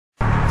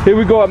Here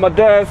we go at my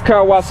dad's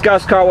car wash,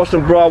 Scott's Car Wash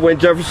on Broadway in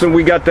Jefferson.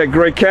 We got that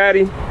gray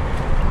Caddy.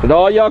 And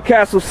all y'all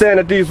cats was saying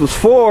that these was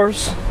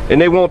 4s and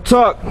they won't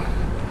tuck.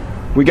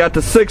 We got the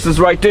 6s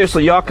right there so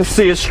y'all can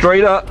see it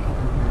straight up.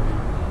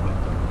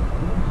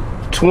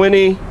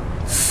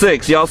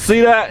 26. Y'all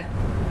see that?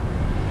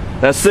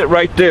 That's it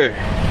right there.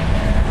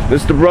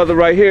 This the brother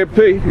right here,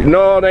 P.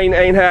 No, it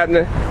ain't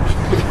happening.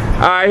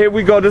 Alright, here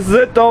we go. This is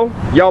it though.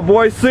 Y'all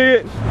boys see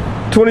it?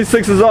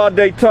 26 is all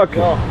day tucking.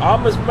 Yo,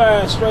 I'm his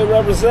man, straight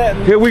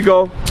representing. Here we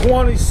go.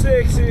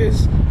 26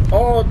 is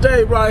all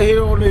day right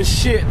here on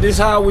this shit. This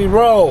how we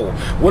roll.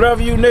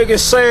 Whatever you niggas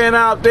saying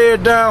out there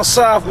down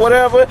south,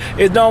 whatever,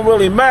 it don't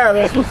really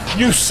matter.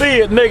 You see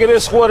it, nigga,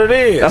 this what it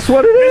is. That's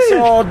what it is. This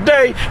all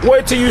day.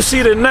 Wait till you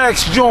see the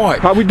next joint.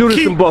 How we do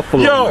this in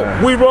Buffalo? Yo,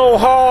 man? We roll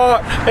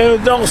hard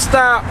and don't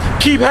stop.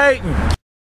 Keep hating.